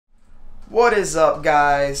What is up,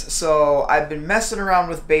 guys? So I've been messing around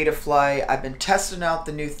with Betaflight. I've been testing out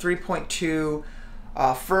the new 3.2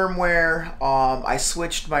 firmware. I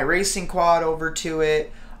switched my racing quad over to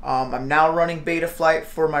it. I'm now running Betaflight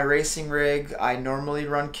for my racing rig. I normally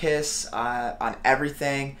run KISS on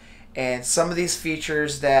everything, and some of these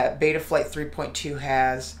features that Betaflight 3.2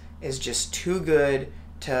 has is just too good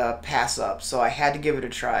to pass up, so I had to give it a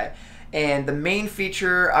try. And the main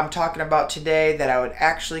feature I'm talking about today that I would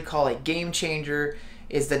actually call a game changer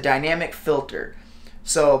is the dynamic filter.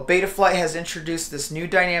 So Betaflight has introduced this new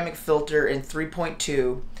dynamic filter in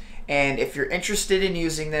 3.2, and if you're interested in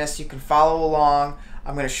using this, you can follow along.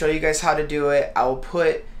 I'm going to show you guys how to do it. I will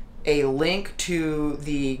put a link to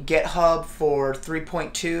the GitHub for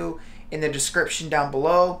 3.2 in the description down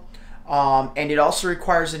below, and it also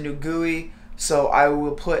requires a new GUI. So I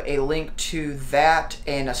will put a link to that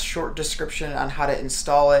and a short description on how to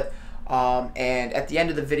install it. And at the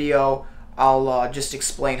end of the video, I'll just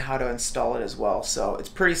explain how to install it as well. So it's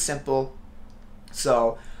pretty simple.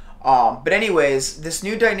 So, but anyways, this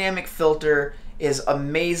new dynamic filter is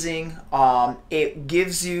amazing. It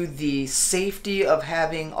gives you the safety of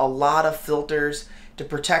having a lot of filters to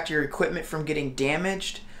protect your equipment from getting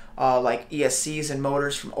damaged, like ESCs and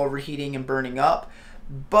motors from overheating and burning up.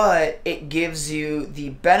 But it gives you the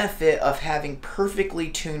benefit of having perfectly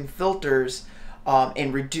tuned filters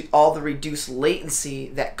and all the reduced latency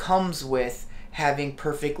that comes with having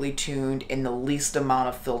perfectly tuned in the least amount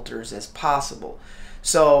of filters as possible.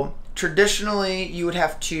 So traditionally you would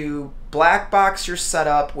have to black box your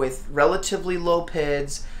setup with relatively low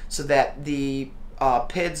PIDs so that the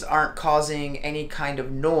PIDs aren't causing any kind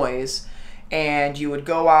of noise. And you would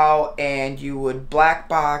go out and you would black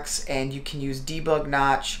box, and you can use debug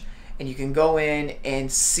notch, and you can go in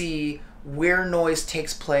and see where noise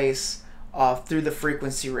takes place through the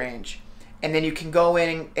frequency range. And then you can go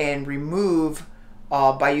in and remove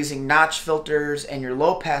by using notch filters and your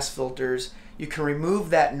low pass filters. You can remove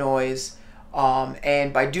that noise,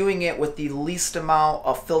 and by doing it with the least amount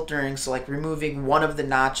of filtering, so like removing one of the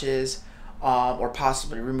notches, or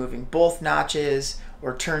possibly removing both notches,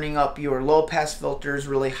 or turning up your low pass filters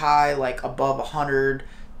really high, like above 100.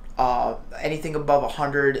 Anything above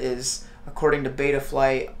 100 is, according to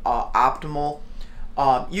Betaflight, optimal.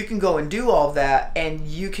 You can go and do all of that, and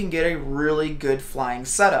you can get a really good flying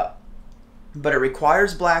setup. But it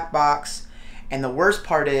requires black box, and the worst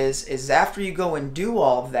part is after you go and do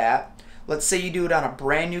all of that, let's say you do it on a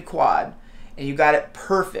brand new quad, and you got it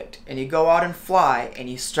perfect, and you go out and fly, and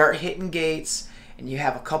you start hitting gates, and you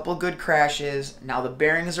have a couple good crashes. Now the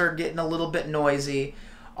bearings are getting a little bit noisy,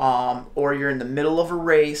 or you're in the middle of a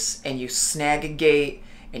race and you snag a gate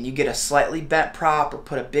and you get a slightly bent prop or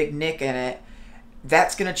put a big nick in it.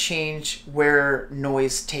 That's going to change where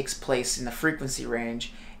noise takes place in the frequency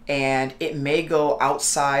range, and it may go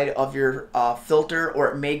outside of your filter,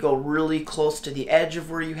 or it may go really close to the edge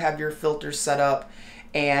of where you have your filter set up,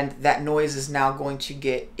 and that noise is now going to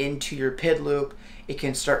get into your PID loop. It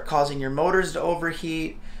can start causing your motors to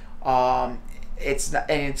overheat. It's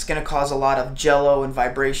going to cause a lot of jello and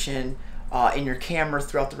vibration in your camera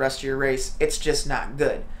throughout the rest of your race. It's just not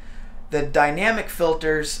good. The dynamic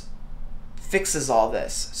filters fixes all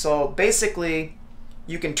this. So basically,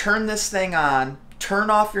 you can turn this thing on, turn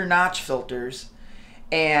off your notch filters,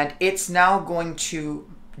 and it's now going to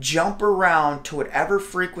jump around to whatever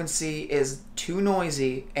frequency is too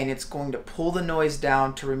noisy, and it's going to pull the noise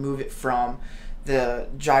down to remove it from the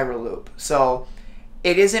gyro loop. So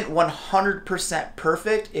it isn't 100%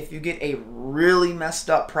 perfect. If you get a really messed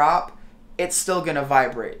up prop, it's still going to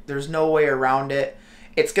vibrate. There's no way around it.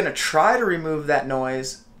 It's going to try to remove that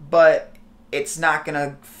noise, but it's not going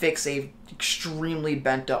to fix a extremely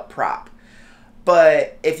bent up prop.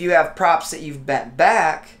 But if you have props that you've bent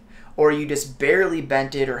back, or you just barely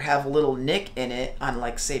bent it or have a little nick in it on,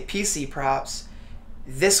 like, say, PC props,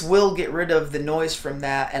 this will get rid of the noise from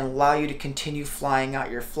that and allow you to continue flying out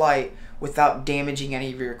your flight without damaging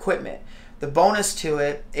any of your equipment. The bonus to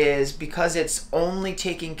it is because it's only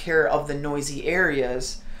taking care of the noisy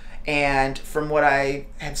areas, and from what I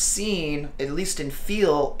have seen, at least in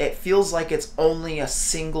feel, it feels like it's only a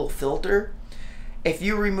single filter. If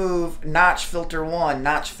you remove notch filter 1,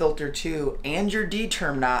 notch filter 2, and your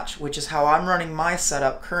D-term notch, which is how I'm running my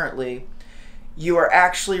setup currently, you are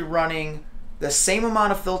actually running the same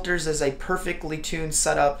amount of filters as a perfectly tuned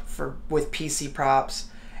setup with PC props,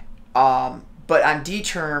 but on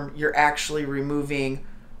D-term you're actually removing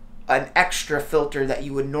an extra filter that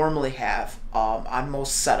you would normally have on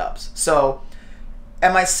most setups. So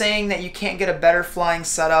am I saying that you can't get a better flying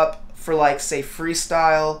setup for, like, say,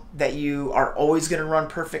 freestyle, that you are always going to run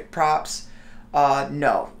perfect props?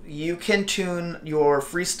 No, you can tune your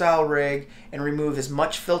freestyle rig and remove as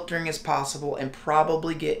much filtering as possible and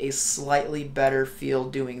probably get a slightly better feel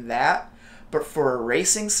doing that. But for a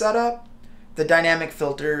racing setup, the dynamic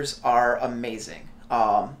filters are amazing.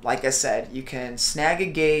 Like I said, you can snag a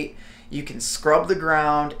gate, you can scrub the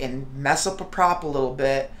ground and mess up a prop a little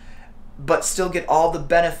bit, but still get all the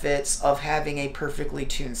benefits of having a perfectly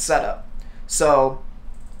tuned setup. So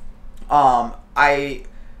I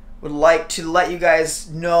would like to let you guys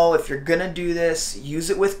know, if you're gonna do this, use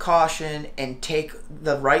it with caution and take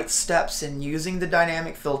the right steps in using the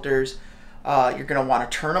dynamic filters. You're gonna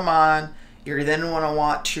want to turn them on. You're then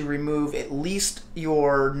want to remove at least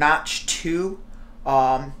your notch 2,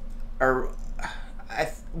 or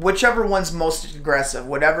whichever one's most aggressive,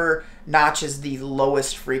 whatever notch is the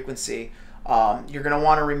lowest frequency. You're gonna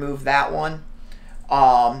want to remove that one,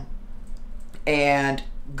 and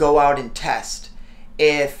go out and test.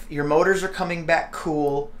 If your motors are coming back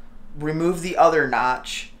cool, remove the other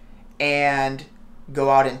notch and go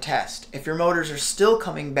out and test. If your motors are still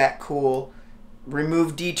coming back cool,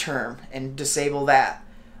 remove D-term and disable that,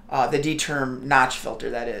 the D-term notch filter,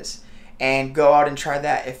 that is, and go out and try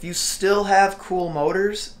that. If you still have cool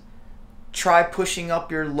motors, try pushing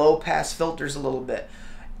up your low pass filters a little bit.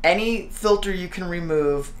 Any filter you can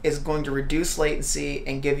remove is going to reduce latency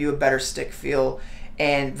and give you a better stick feel.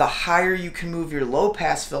 And the higher you can move your low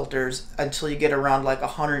pass filters until you get around like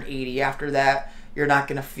 180. After that, you're not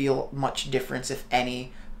going to feel much difference, if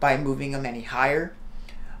any, by moving them any higher.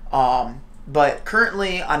 But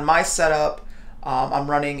currently on my setup, I'm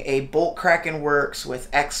running a Bolt Kraken Works with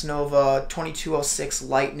X-Nova 2206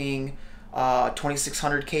 Lightning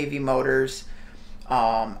 2600 kV motors,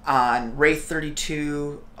 on Wraith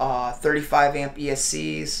 32 35 amp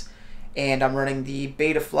ESCs, and I'm running the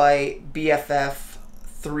Betaflight BFF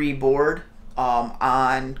 3 board.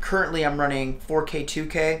 Currently I'm running 4K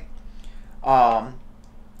 2K,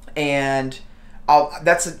 and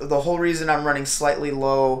that's the whole reason I'm running slightly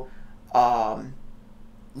low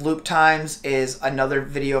loop times is another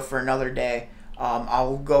video for another day.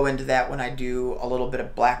 I'll go into that when I do a little bit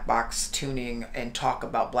of black box tuning and talk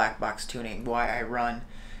about black box tuning, why I run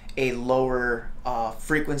a lower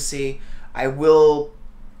frequency. I will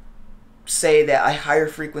say that a higher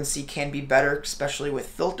frequency can be better, especially with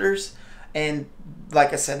filters, and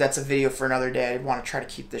like I said, that's a video for another day. I want to try to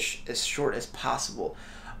keep this as short as possible,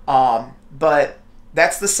 but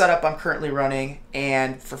that's the setup I'm currently running.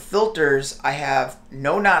 And for filters, I have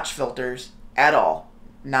no notch filters at all.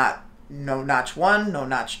 No notch 1, no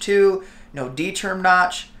notch 2, no D-term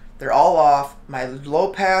notch. They're all off. My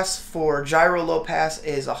low pass for gyro low pass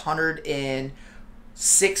is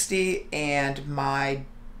 160, and my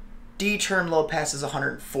D-term low pass is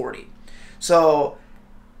 140. So,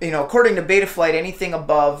 according to Betaflight, anything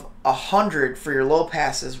above 100 for your low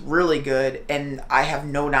pass is really good, and I have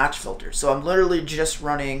no notch filters. So I'm literally just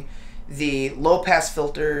running the low pass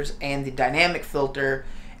filters and the dynamic filter,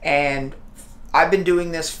 and I've been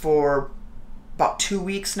doing this for about 2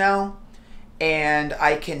 weeks now, and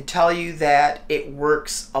I can tell you that it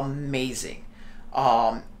works amazing.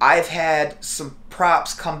 I've had some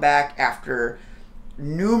props come back after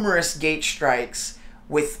numerous gate strikes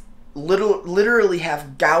with literally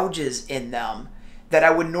have gouges in them that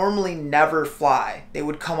I would normally never fly. They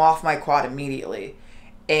would come off my quad immediately,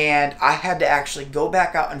 and I had to actually go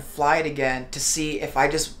back out and fly it again to see if I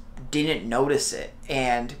just didn't notice it.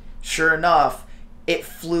 And sure enough, it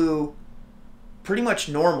flew pretty much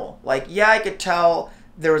normal. Like, yeah, I could tell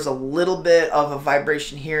there was a little bit of a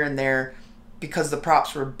vibration here and there because the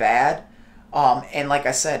props were bad. And like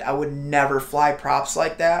I said, I would never fly props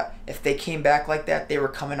like that. If they came back like that, they were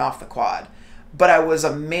coming off the quad. But I was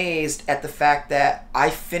amazed at the fact that I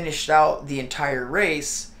finished out the entire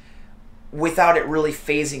race without it really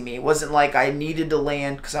phasing me. It wasn't like I needed to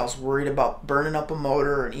land because I was worried about burning up a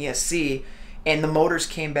motor or an ESC, and the motors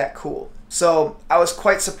came back cool. So I was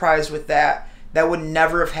quite surprised with that. That would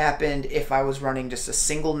never have happened if I was running just a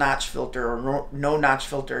single notch filter or no notch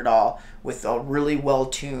filter at all with a really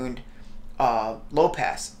well-tuned low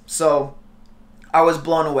pass. So I was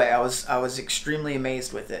blown away. I was extremely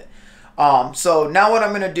amazed with it. So now what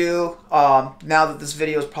I'm going to do, now that this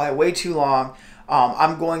video is probably way too long,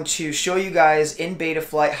 I'm going to show you guys in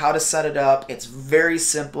Betaflight how to set it up. It's very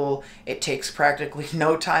simple. It takes practically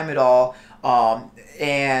no time at all.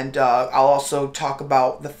 And I'll also talk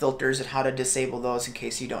about the filters and how to disable those in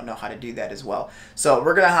case you don't know how to do that as well. So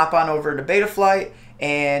we're going to hop on over to Betaflight,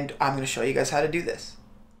 and I'm going to show you guys how to do this.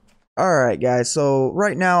 Alright guys, so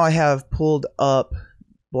right now I have pulled up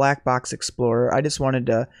Black Box Explorer. I just wanted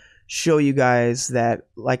to show you guys that,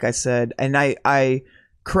 like I said, and I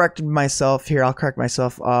corrected myself here. I'll correct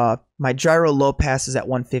myself. My gyro low pass is at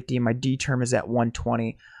 150. My D term is at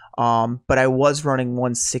 120. But I was running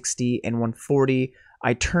 160 and 140.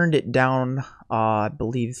 I turned it down, I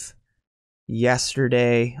believe,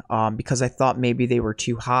 yesterday because I thought maybe they were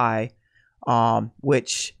too high,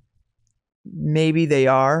 which maybe they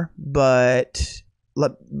are, but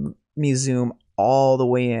let me zoom all the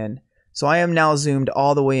way in. So I am now zoomed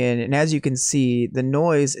all the way in, and as you can see, the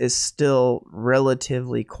noise is still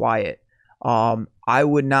relatively quiet. I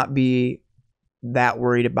would not be that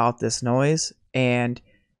worried about this noise, and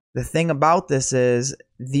the thing about this is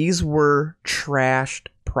these were trashed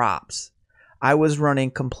props. I was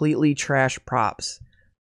running completely trash props.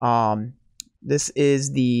 This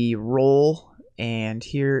is the roll, and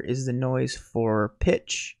here is the noise for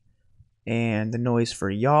pitch and the noise for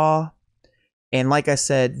yaw. And like I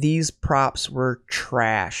said, these props were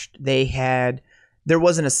trashed. There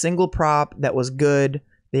wasn't a single prop that was good.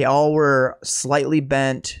 They all were slightly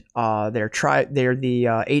bent. They're the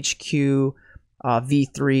HQ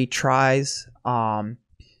V3 tries,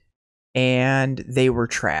 and they were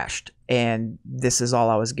trashed. And this is all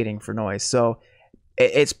I was getting for noise. So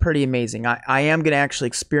it's pretty amazing. I am going to actually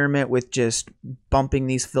experiment with just bumping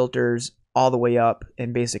these filters all the way up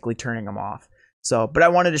and basically turning them off. So, but I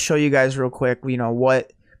wanted to show you guys real quick, you know,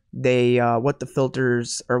 what the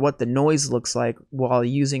filters or what the noise looks like while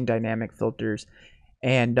using dynamic filters.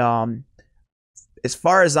 And as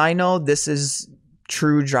far as I know, this is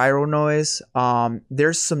true gyro noise.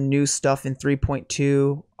 There's some new stuff in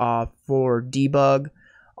 3.2 for debug,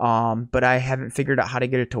 but I haven't figured out how to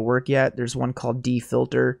get it to work yet. There's one called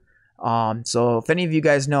defilter. So if any of you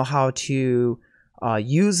guys know how to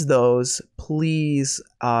use those, please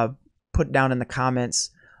put down in the comments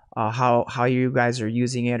how you guys are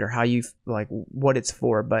using it, or how you like what it's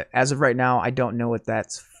for. But as of right now, I don't know what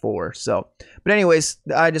that's for. So, but anyways,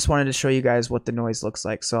 I just wanted to show you guys what the noise looks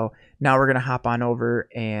like. So now we're gonna hop on over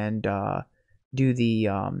and do the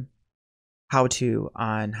how-to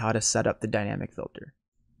on how to set up the dynamic filter.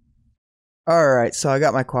 Alright, so I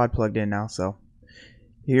got my quad plugged in now, so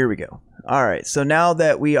here we go. Alright, so now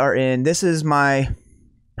that we are in, this is my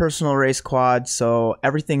personal race quad, so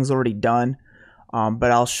everything's already done,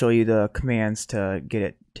 but I'll show you the commands to get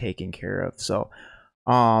it taken care of. So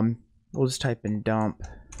we'll just type in dump,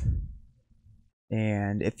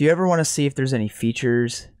 and if you ever want to see if there's any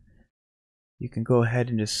features, you can go ahead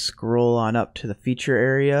and just scroll on up to the feature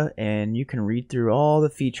area, and you can read through all the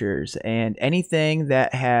features, and anything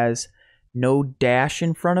that has no dash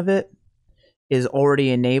in front of it is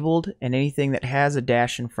already enabled, and anything that has a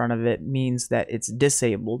dash in front of it means that it's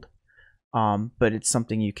disabled, but it's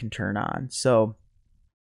something you can turn on. So,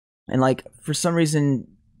 and like for some reason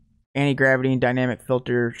anti-gravity and dynamic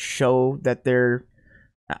filter show that they're,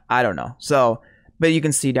 I don't know, so, but you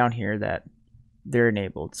can see down here that they're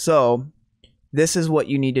enabled. So this is what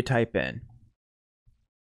you need to type in.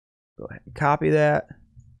 Go ahead and copy that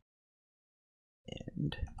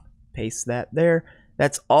and paste that there.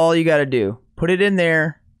 That's all you got to do. Put it in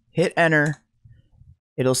there, hit enter.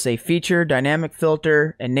 It'll say feature dynamic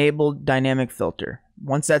filter, enabled dynamic filter.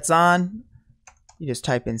 Once that's on, you just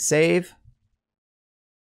type in save,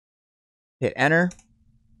 hit enter.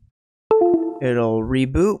 It'll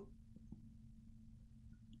reboot,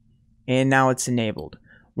 and now it's enabled.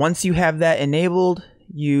 Once you have that enabled,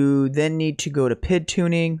 you then need to go to PID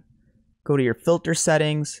tuning, go to your filter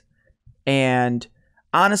settings, and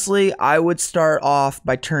honestly, I would start off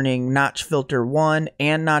by turning notch filter 1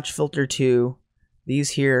 and notch filter 2,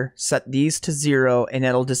 these here, set these to 0, and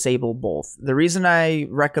it'll disable both. The reason I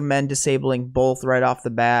recommend disabling both right off the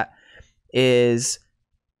bat is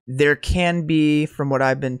there can be, from what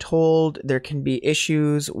I've been told, there can be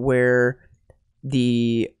issues where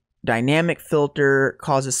the dynamic filter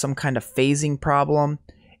causes some kind of phasing problem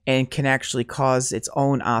and can actually cause its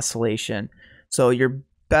own oscillation. So your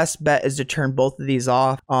best bet is to turn both of these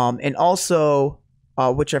off. And also,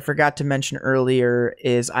 which I forgot to mention earlier,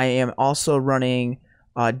 is I am also running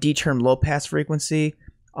D-term low pass frequency.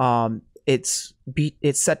 It's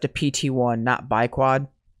set to PT1, not biquad.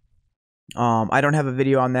 I don't have a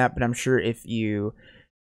video on that, but I'm sure if you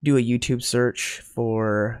do a YouTube search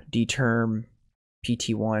for D-term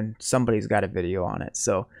PT1, somebody's got a video on it.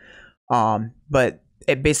 So, but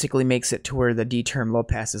it basically makes it to where the D-term low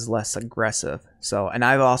pass is less aggressive. So, and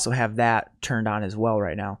I also have that turned on as well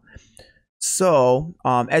right now. So,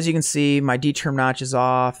 as you can see, my D-term notch is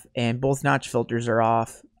off and both notch filters are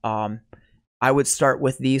off. I would start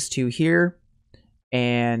with these two here.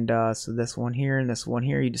 And so this one here and this one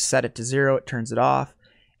here, you just set it to 0, it turns it off.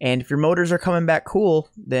 And if your motors are coming back cool,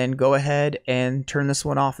 then go ahead and turn this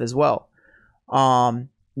one off as well.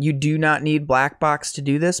 You do not need black box to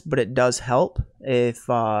do this, but it does help. If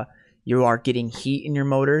you are getting heat in your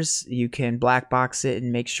motors, you can black box it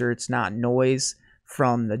and make sure it's not noise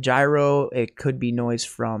from the gyro. It could be noise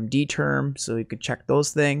from D-term, so you could check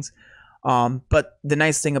those things. But the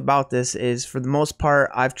nice thing about this is, for the most part,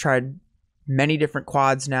 I've tried many different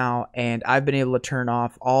quads now, and I've been able to turn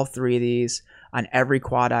off all 3 of these on every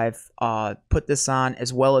quad I've put this on,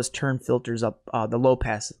 as well as turn filters up, the low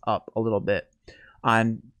pass up a little bit.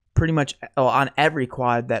 On pretty much on every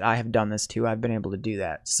quad that I have done this to, I've been able to do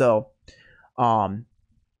that. So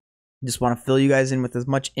just want to fill you guys in with as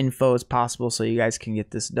much info as possible so you guys can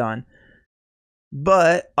get this done.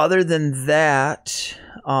 But other than that,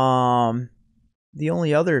 the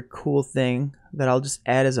only other cool thing that I'll just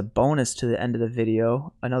add as a bonus to the end of the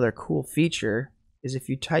video, another cool feature, is if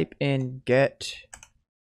you type in get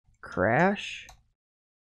crash,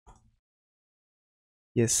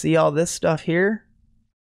 you see all this stuff here?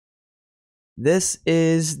 This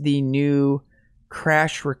is the new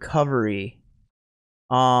crash recovery.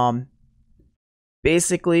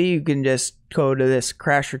 Basically, you can just go to this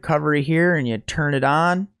crash recovery here and you turn it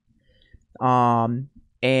on.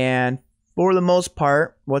 And for the most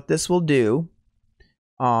part, what this will do,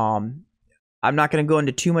 I'm not going to go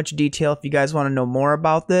into too much detail. If you guys want to know more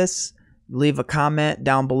about this, leave a comment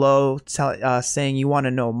down below saying you want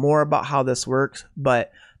to know more about how this works.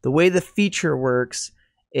 But the way the feature works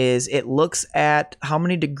is it looks at how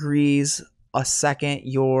many degrees a second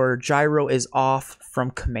your gyro is off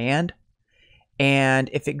from command. And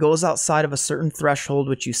if it goes outside of a certain threshold,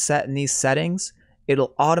 which you set in these settings,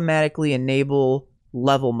 it'll automatically enable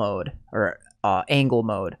level mode or angle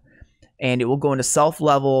mode. And it will go into self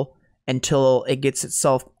level until it gets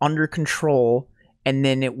itself under control, and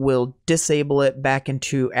then it will disable it back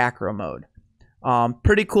into acro mode.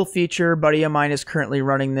 Pretty cool feature. Buddy of mine is currently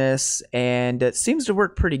running this, and it seems to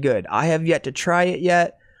work pretty good. I have yet to try it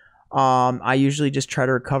yet. I usually just try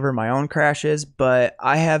to recover my own crashes, but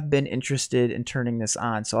I have been interested in turning this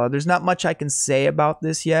on. So there's not much I can say about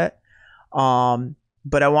this yet.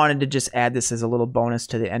 But I wanted to just add this as a little bonus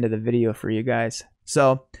to the end of the video for you guys.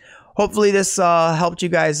 So hopefully this helped you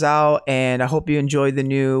guys out, and I hope you enjoyed the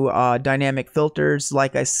new dynamic filters.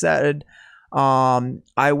 Like I said,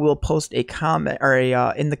 I will post a comment, or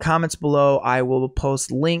in the comments below, I will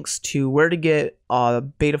post links to where to get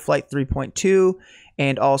Betaflight 3.2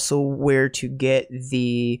 and also where to get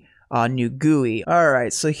the new GUI.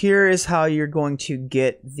 Alright, so here is how you're going to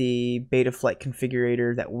get the Betaflight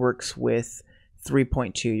configurator that works with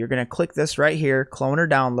 3.2. You're going to click this right here, clone or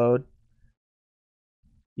download.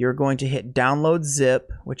 You're going to hit download zip,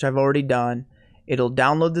 which I've already done. It'll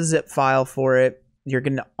download the zip file for it. You're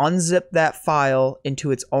going to unzip that file into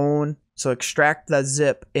its own, so extract the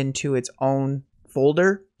zip into its own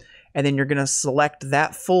folder, and then you're going to select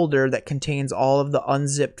that folder that contains all of the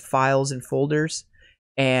unzipped files and folders,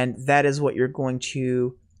 and that is what you're going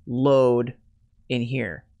to load in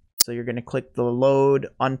here. So you're going to click the load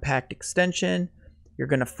unpacked extension. You're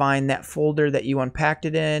going to find that folder that you unpacked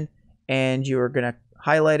it in, and you're going to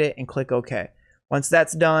highlight it and click OK. Once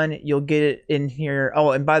that's done, you'll get it in here.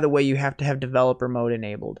 Oh, and by the way, you have to have developer mode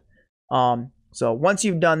enabled. So once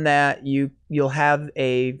you've done that, you'll have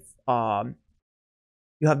a Betaflight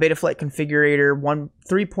configurator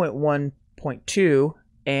 3.1.2,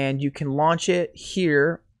 and you can launch it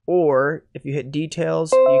here, or if you hit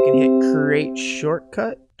details, you can hit create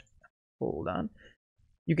shortcut. Hold on.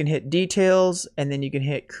 You can hit details, and then you can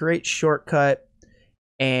hit create shortcut,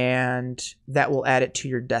 and that will add it to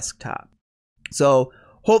your desktop. So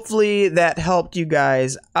hopefully that helped you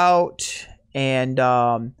guys out, and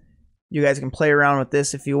you guys can play around with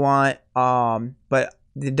this if you want. But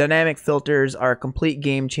the dynamic filters are a complete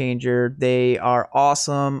game changer. They are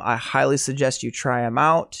awesome. I highly suggest you try them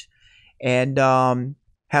out, and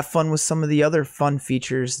have fun with some of the other fun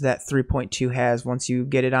features that 3.2 has once you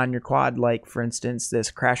get it on your quad, like for instance this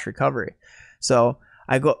crash recovery. So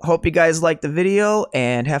I hope you guys liked the video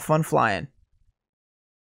and have fun flying.